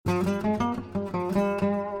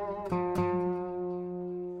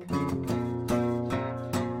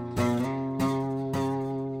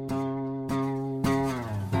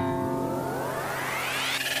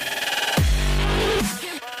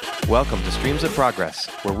Welcome to Streams of Progress,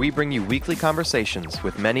 where we bring you weekly conversations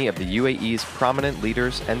with many of the UAE's prominent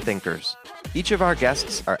leaders and thinkers. Each of our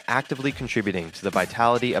guests are actively contributing to the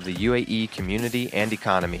vitality of the UAE community and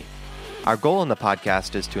economy. Our goal in the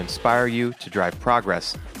podcast is to inspire you to drive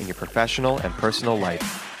progress in your professional and personal life.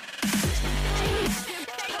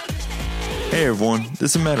 Hey everyone,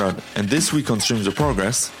 this is Merad, and this week on Streams of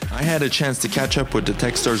Progress, I had a chance to catch up with the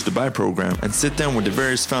Techstars Dubai program and sit down with the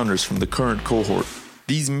various founders from the current cohort.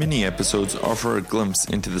 These mini episodes offer a glimpse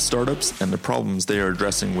into the startups and the problems they are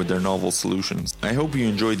addressing with their novel solutions. I hope you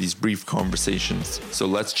enjoy these brief conversations, so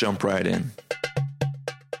let's jump right in.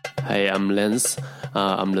 Hey, I'm Lance.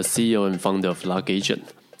 I'm the CEO and founder of Lug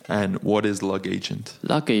Agent. And what is Lug Agent?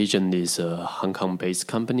 Lug Agent is a Hong Kong-based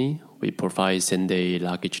company. We provide same-day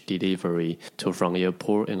luggage delivery to from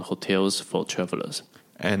airport and hotels for travelers.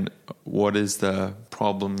 And what is the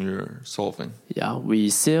problem you're solving? Yeah,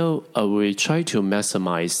 we try to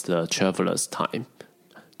maximize the traveler's time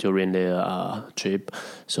during their trip.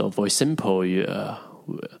 So, for example,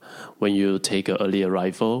 when you take an early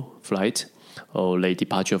arrival flight or late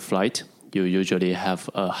departure flight, you usually have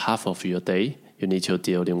half of your day you need to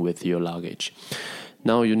dealing with your luggage.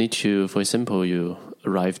 Now you need to, for example, you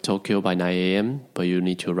arrive Tokyo by 9 a.m., but you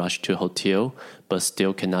need to rush to hotel, but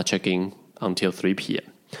still cannot check in until 3 p.m.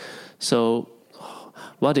 So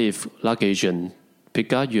what if Lug Agent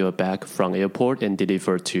pick up your bag from airport and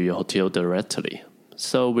deliver to your hotel directly?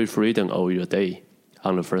 So we freedom all your day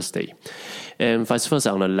on the first day. And vice versa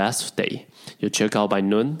on the last day, you check out by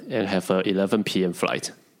noon and have a 11 p.m.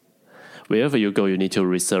 flight. Wherever you go, you need to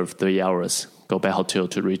reserve 3 hours. Go back hotel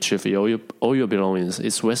to retrieve all your belongings.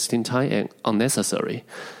 It's wasting time and unnecessary.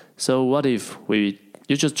 So what if you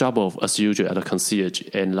just drop off as usual at a concierge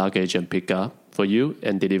and Lug Agent pick up for you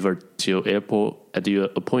and deliver to your airport at your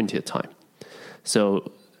appointed time?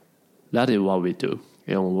 So that is what we do.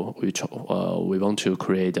 And we want to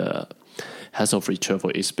create a hassle-free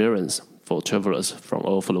travel experience for travelers from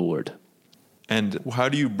all over the world. And how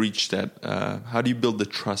do you breach that? How do you build the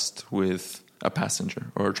trust with a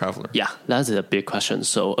passenger or a traveler? Yeah, that's a big question.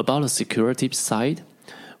 So about the security side,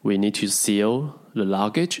 we need to seal the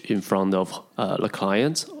luggage in front of the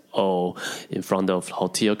client or in front of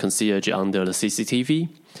hotel concierge under the CCTV.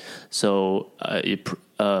 So it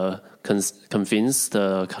convince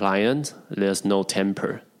the client there's no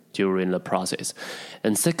tamper during the process.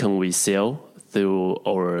 And second, we sell through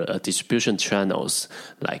our distribution channels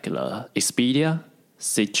like the Expedia,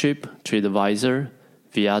 Ctrip, TripAdvisor,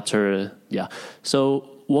 Viator. Yeah, so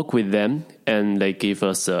work with them and they give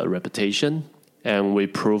us a reputation and we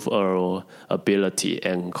prove our ability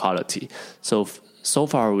and quality. So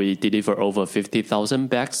far we deliver over 50,000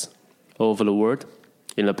 bags all over the world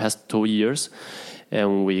in the past 2 years,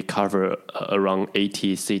 and we cover around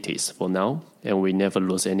 80 cities for now, and we never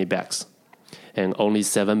lose any bags. And only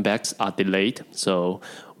 7 bags are delayed, so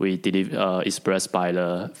we deliver express by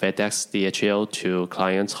the FedEx, DHL to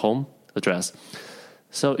client's home address.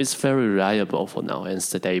 So it's very reliable for now and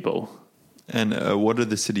stable. And what are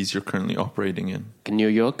the cities you're currently operating in? New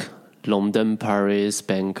York, London, Paris,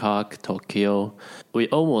 Bangkok, Tokyo. We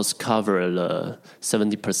almost cover the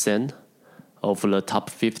 70% of the top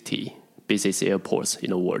 50 busiest airports in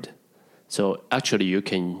the world. So actually you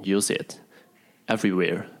can use it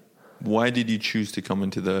everywhere. Why did you choose to come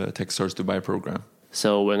into the Techstars Dubai program?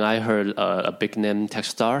 So when I heard a big name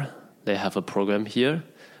Techstar, they have a program here,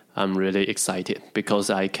 I'm really excited because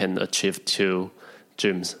I can achieve 2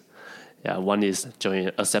 dreams. Yeah, one is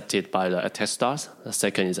accepted by the Techstars. The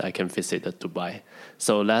second is I can visit Dubai.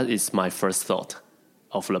 So that is my first thought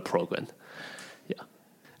of the program. Yeah.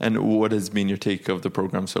 And what has been your take of the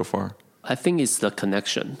program so far? I think it's the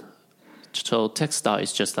connection. So Techstar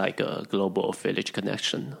is just like a global village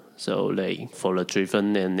connection. So they follow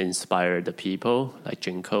driven and inspire the people like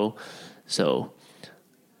Jinko. So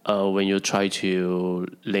when you try to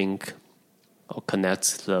link or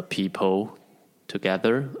connect the people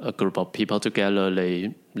together, a group of people together,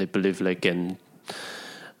 they believe they can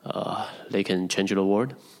change the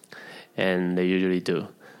world, and they usually do.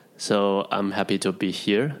 So I'm happy to be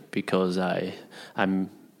here because I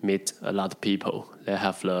meet a lot of people that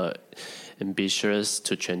have the ambitious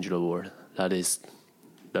to change the world. That is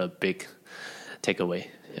the big takeaway.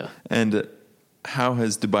 Yeah. And how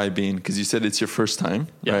has Dubai been? Because you said it's your first time,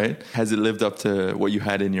 right? Has it lived up to what you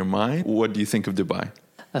had in your mind? What do you think of Dubai?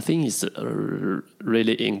 I think it's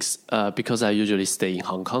really because I usually stay in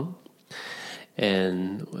Hong Kong,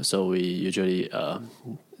 and so we usually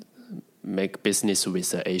make business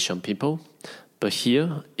with Asian people. But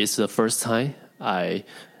here it's the first time I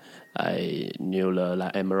knew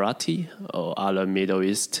the Emirati or other Middle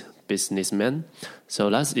East businessmen. So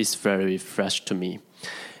that is very fresh to me.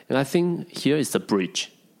 And I think here is the bridge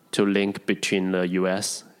to link between the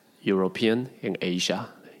US, European, and Asia.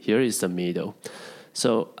 Here is the middle. So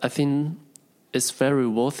I think it's very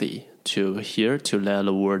worthy to let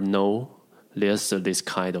the world know there's this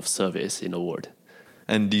kind of service in the world.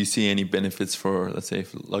 And do you see any benefits for, let's say,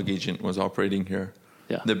 if Lugagent was operating here?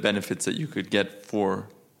 Yeah. The benefits that you could get for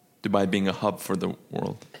Dubai being a hub for the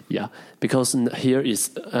world? Yeah, because here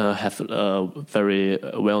is have a very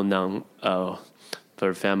well-known,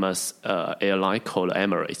 very famous airline called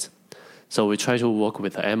Emirates. So we try to work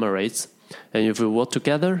with the Emirates, and if we work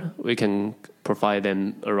together, we can provide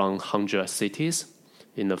them around 100 cities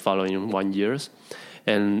in the following 1 year,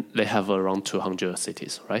 and they have around 200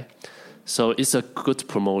 cities, right? So it's a good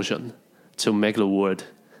promotion to make the world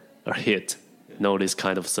a hit, know this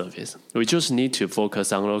kind of service. We just need to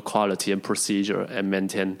focus on the quality and procedure and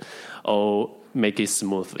maintain or make it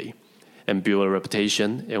smoothly and build a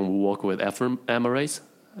reputation and work with Emirates.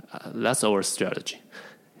 That's our strategy.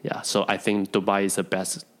 Yeah, so I think Dubai is the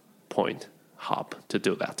best hub to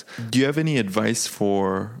do that. Do you have any advice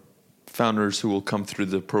for founders who will come through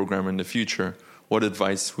the program in the future? What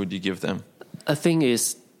advice would you give them? I think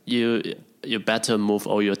is you better move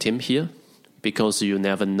all your team here, because you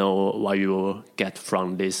never know what you will get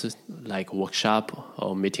from this like workshop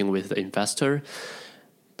or meeting with the investor.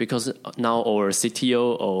 Because now our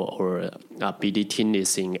CTO or BD team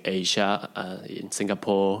is in Asia, in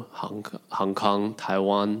Singapore, Hong Kong,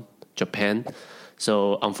 Taiwan, Japan.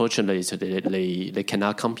 So unfortunately, they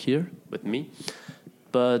cannot come here with me.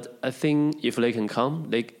 But I think if they can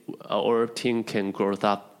come, our team can grow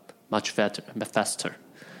up much faster.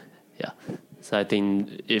 Yeah. So I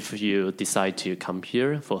think if you decide to come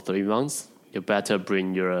here for 3 months, you better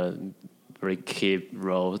bring your very key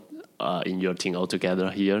role in your team all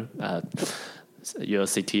together here, your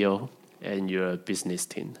CTO and your business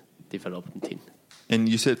team, development team. And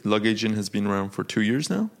you said Lugagent has been around for 2 years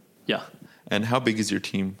now? Yeah. And how big is your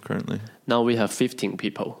team currently? Now we have 15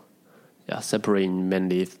 people, separating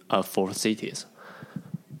mainly 4 cities.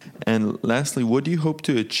 And lastly, what do you hope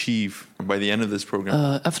to achieve by the end of this program?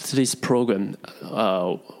 After this program,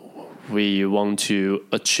 we want to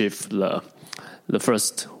achieve the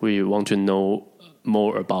first. We want to know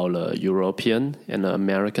more about the European and the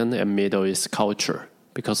American and Middle East culture,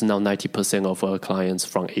 because now 90% of our clients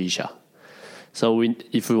from Asia. So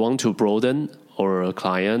if we want to broaden our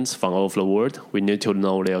clients from all over the world, we need to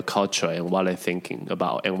know their culture and what they're thinking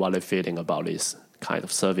about and what they're feeling about this kind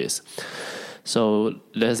of service. So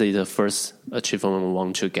let's say the first achievement we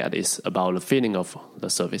want to get is about the feeling of the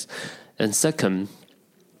service. And second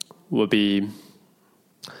will be,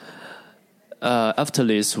 after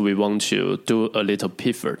this, we want to do a little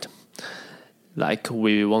pivot. Like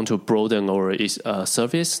we want to broaden our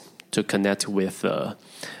service to connect with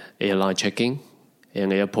airline check-in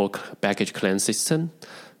and airport baggage claim system.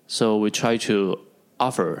 So we try to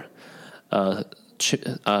offer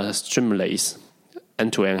streamless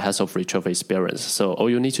end-to-end hassle-free travel experience. So all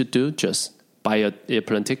you need to do, just buy an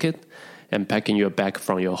airplane ticket and pack in your bag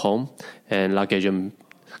from your home, and Lugagent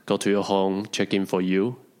go to your home, check in for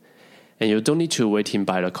you. And you don't need to wait in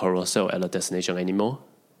by the carousel at the destination anymore.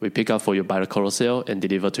 We pick up for you by the carousel and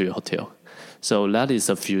deliver to your hotel. So that is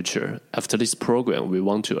the future. After this program, we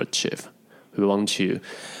want to achieve. We want to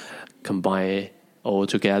combine all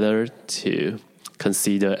together to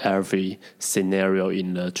consider every scenario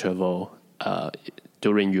in the travel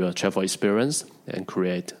during your travel experience and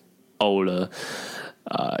create all the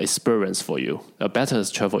experience for you, a better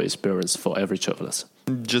travel experience for every travelers.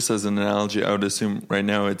 Just as an analogy, I would assume right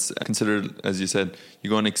now it's considered, as you said, you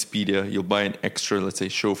go on Expedia, you'll buy an extra, let's say,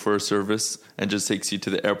 chauffeur service, and just takes you to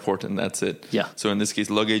the airport, and that's it. Yeah. So in this case,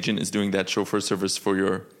 Lugagent is doing that chauffeur service for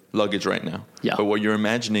your luggage right now. Yeah. But what you're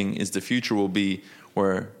imagining is the future will be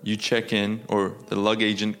where you check in, or the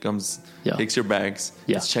Lugagent comes, takes your bags,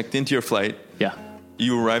 it's checked into your flight. Yeah.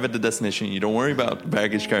 You arrive at the destination, you don't worry about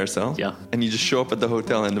baggage carousel, and you just show up at the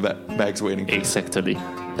hotel and the bag's waiting for you. Exactly.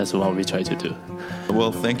 That's what we try to do.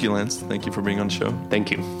 Well, thank you, Lance. Thank you for being on the show. Thank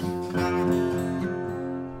you.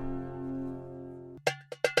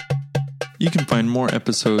 You can find more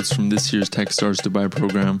episodes from this year's Techstars Dubai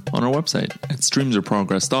program on our website at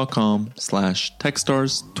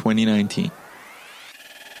streamsofprogress.com/Techstars2019.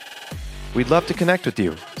 We'd love to connect with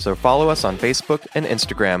you, so follow us on Facebook and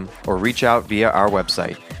Instagram or reach out via our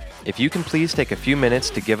website. If you can please take a few minutes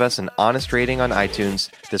to give us an honest rating on iTunes,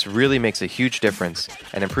 this really makes a huge difference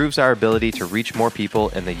and improves our ability to reach more people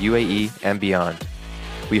in the UAE and beyond.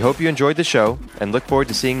 We hope you enjoyed the show and look forward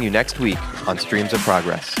to seeing you next week on Streams of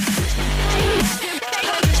Progress.